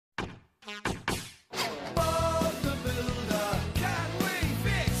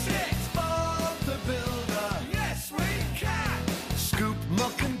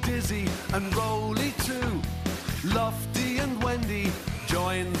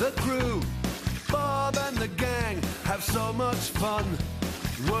join the crew. Bob and the gang have so much fun.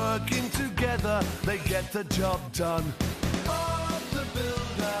 Working together, they get the job done. Bob the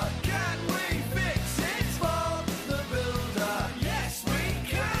Builder, can we fix it? Bob the Builder, yes we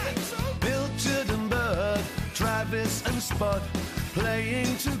can. Pilchard and Bird, Travis and Spud,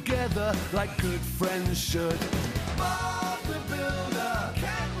 playing together like good friends should. Bob the Builder,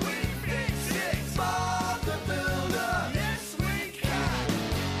 can we fix it? Bob the Builder, yes we can.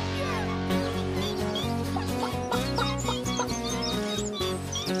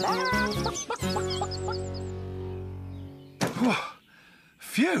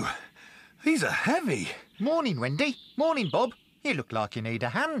 Phew, these are heavy. Morning, Wendy. Morning, Bob. You look like you need a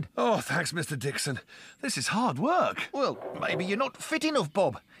hand. Oh, thanks, Mr. Dixon. This is hard work. Well, maybe you're not fit enough,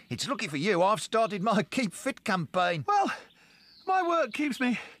 Bob. It's lucky for you I've started my Keep Fit campaign. Well, my work keeps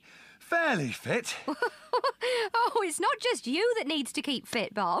me fairly fit. Oh, it's not just you that needs to keep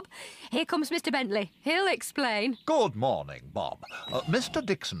fit, Bob. Here comes Mr. Bentley. He'll explain. Good morning, Bob. Mr.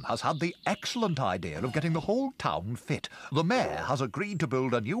 Dixon has had the excellent idea of getting the whole town fit. The mayor has agreed to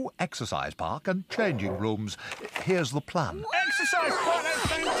build a new exercise park and changing rooms. Here's the plan. Exercise park, that's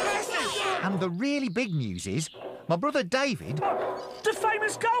fantastic! And the really big news is, my brother David... The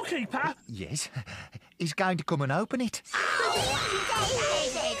famous goalkeeper? Yes, is going to come and open it.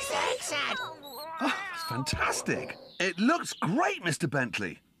 Oh, it's fantastic. It looks great, Mr.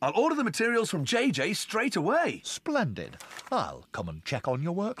 Bentley. I'll order the materials from JJ straight away. Splendid. I'll come and check on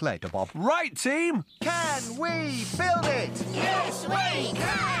your work later, Bob. Right, team? Can we build it? Yes, we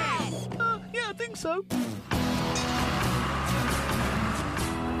can! Yeah, I think so.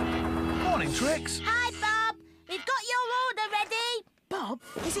 Morning, Trix. Hi, Bob. We've got your order ready. Bob,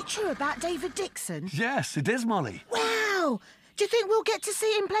 is it true about David Dixon? Yes, it is, Molly. Wow! Do you think we'll get to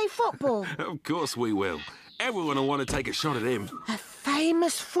see him play football? Of course we will. Everyone will want to take a shot at him. A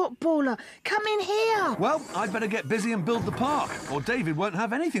famous footballer. Come in here. Well, I'd better get busy and build the park, or David won't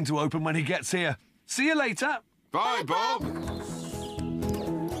have anything to open when he gets here. See you later. Bye, Bob.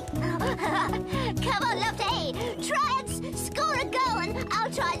 Come on, Lofty. Try and score a goal and I'll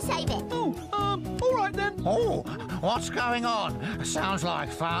try and save it. Oh, all right then. Oh, what's going on? Sounds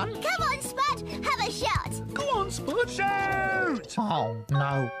like fun. Come on, Spud. Have a shot. Go on, Spud. Shoot! Oh,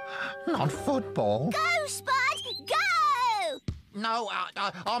 no. Not football. Go, Spud. Go! No,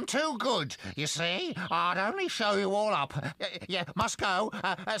 I'm too good, you see. I'd only show you all up. Yeah, must go.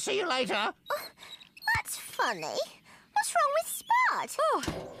 See you later. That's funny. What's wrong with Spud? Oh,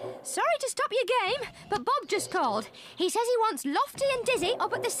 sorry to stop your game, but Bob just called. He says he wants Lofty and Dizzy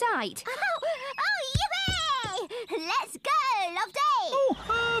up at the site. Oh, yippee! Let's go, Lofty!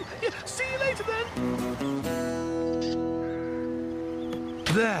 Oh, yeah, see you later then.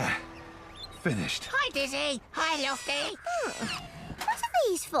 There. Finished. Hi, Dizzy. Hi, Lofty. What are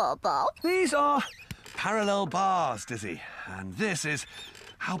these for, Bob? These are parallel bars, Dizzy. And this is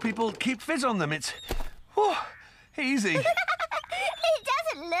how people keep fit on them. It's easy. It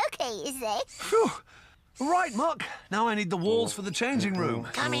doesn't look easy. Phew. Right, Muck. Now I need the walls for the changing room.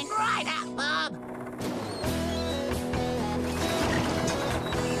 Coming right up, Bob.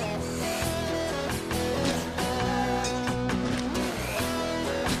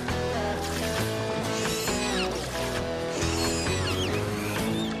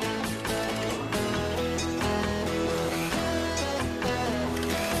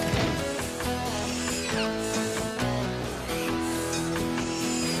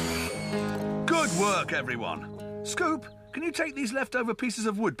 Good work, everyone. Scoop, can you take these leftover pieces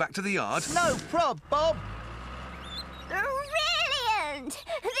of wood back to the yard? No prob, Bob. Brilliant!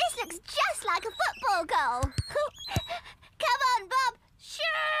 This looks just like a football goal. Come on, Bob.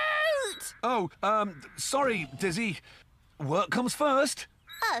 Shoot! Oh, sorry, Dizzy. Work comes first.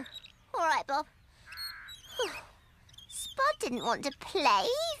 Oh, all right, Bob. Spud didn't want to play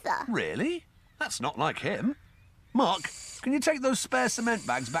either. Really? That's not like him. Mark, can you take those spare cement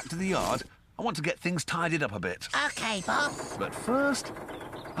bags back to the yard? I want to get things tidied up a bit. OK, Bob. But first,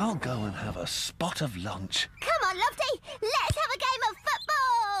 I'll go and have a spot of lunch. Come on, Lofty. Let's have a game of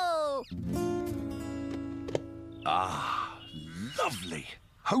football. Ah, lovely.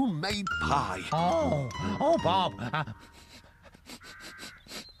 Homemade pie. Oh, Bob.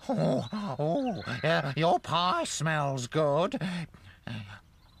 Your pie smells good.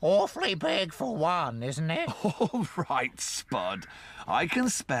 Awfully big for one, isn't it? All right, Spud. I can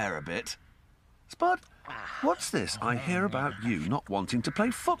spare a bit. Spud, what's this I hear about you not wanting to play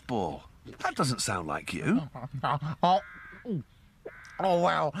football? That doesn't sound like you. Oh,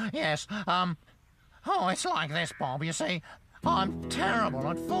 well, yes. It's like this, Bob. You see, I'm terrible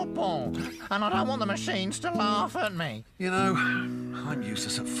at football, and I don't want the machines to laugh at me. You know, I'm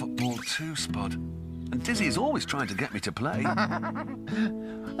useless at football too, Spud. And Dizzy's always trying to get me to play.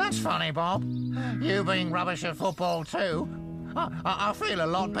 That's funny, Bob. You being rubbish at football too. I feel a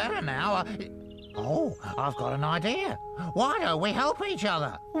lot better now. Oh, I've got an idea. Why don't we help each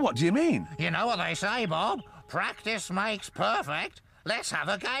other? What do you mean? You know what they say, Bob? Practice makes perfect. Let's have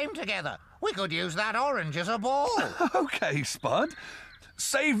a game together. We could use that orange as a ball. OK, Spud.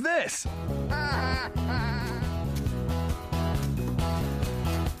 Save this.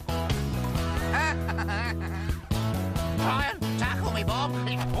 Try and tackle me, Bob.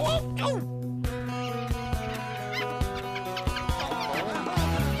 Oh, oh.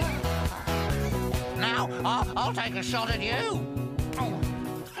 Now, I'll take a shot at you.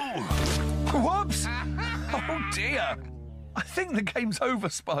 Whoops! Oh, dear. I think the game's over,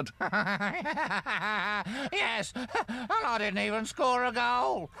 Spud. Yes, and I didn't even score a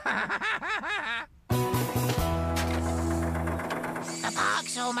goal. The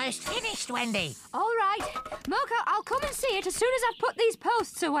park's almost finished, Wendy. All right. Mocha, I'll come and see it as soon as I've put these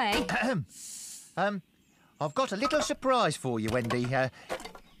posts away. I've got a little surprise for you, Wendy.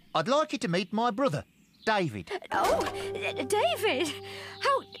 I'd like you to meet my brother, David. Oh, David!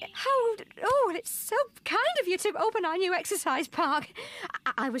 Oh, it's so kind of you to open our new exercise park.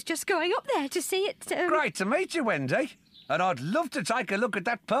 I was just going up there to see it. Great to meet you, Wendy. And I'd love to take a look at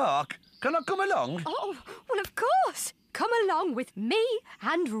that park. Can I come along? Oh, well, of course. Come along with me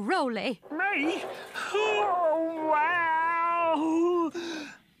and Roly. Me? Oh, wow!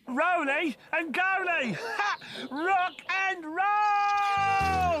 Roly and Goalie! Ha! Rock and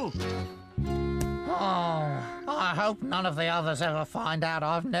roll! Oh, I hope none of the others ever find out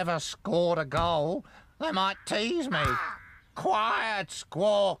I've never scored a goal. They might tease me. Quiet,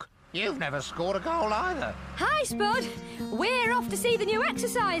 Squawk. You've never scored a goal either. Hi, Spud. We're off to see the new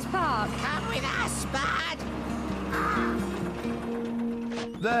exercise park. Come with us, Spud.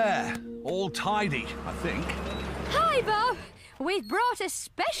 There, all tidy, I think. Hi, Bob. We've brought a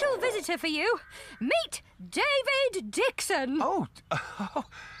special visitor for you. Meet David Dixon. Oh,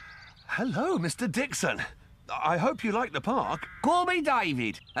 hello, Mr. Dixon. I hope you like the park. Call me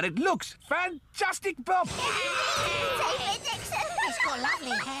David, and it looks fantastic, Bob. David Dixon. He's got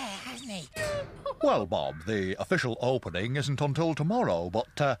lovely hair, hasn't he? Well, Bob, the official opening isn't until tomorrow,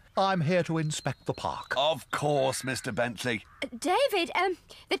 but I'm here to inspect the park. Of course, Mr. Bentley. David,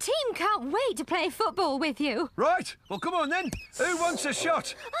 the team can't wait to play football with you. Right, well, come on then. Who wants a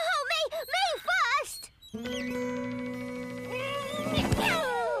shot? Oh, me first.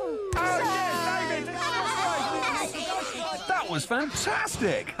 That was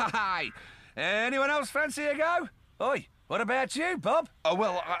fantastic. Hi. Anyone else fancy a go? Oi, what about you, Bob? Oh,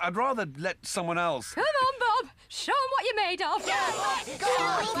 well, I'd rather let someone else. Come on, Bob. Show 'em what you're made of.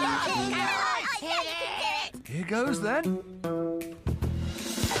 Here goes then.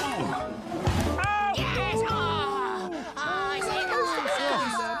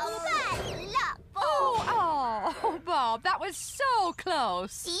 Oh, Bob, that was so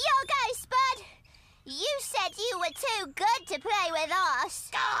close. Your go, Spud. You said you were too good to play with us.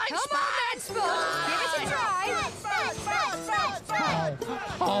 Come on then, Spud. Give it a try. Spud.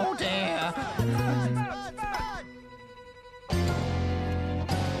 Oh, dear.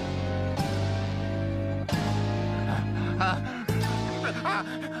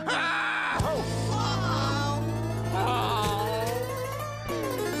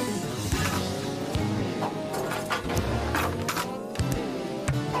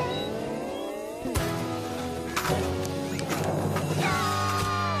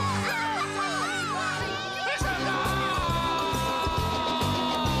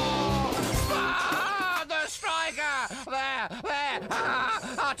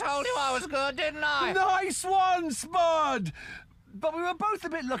 I told you I was good, didn't I? Nice one, Spud! But we were both a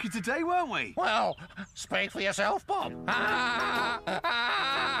bit lucky today, weren't we? Well, speak for yourself, Bob.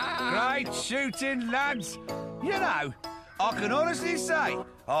 Great shooting, lads. You know, I can honestly say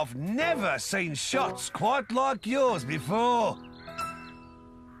I've never seen shots quite like yours before.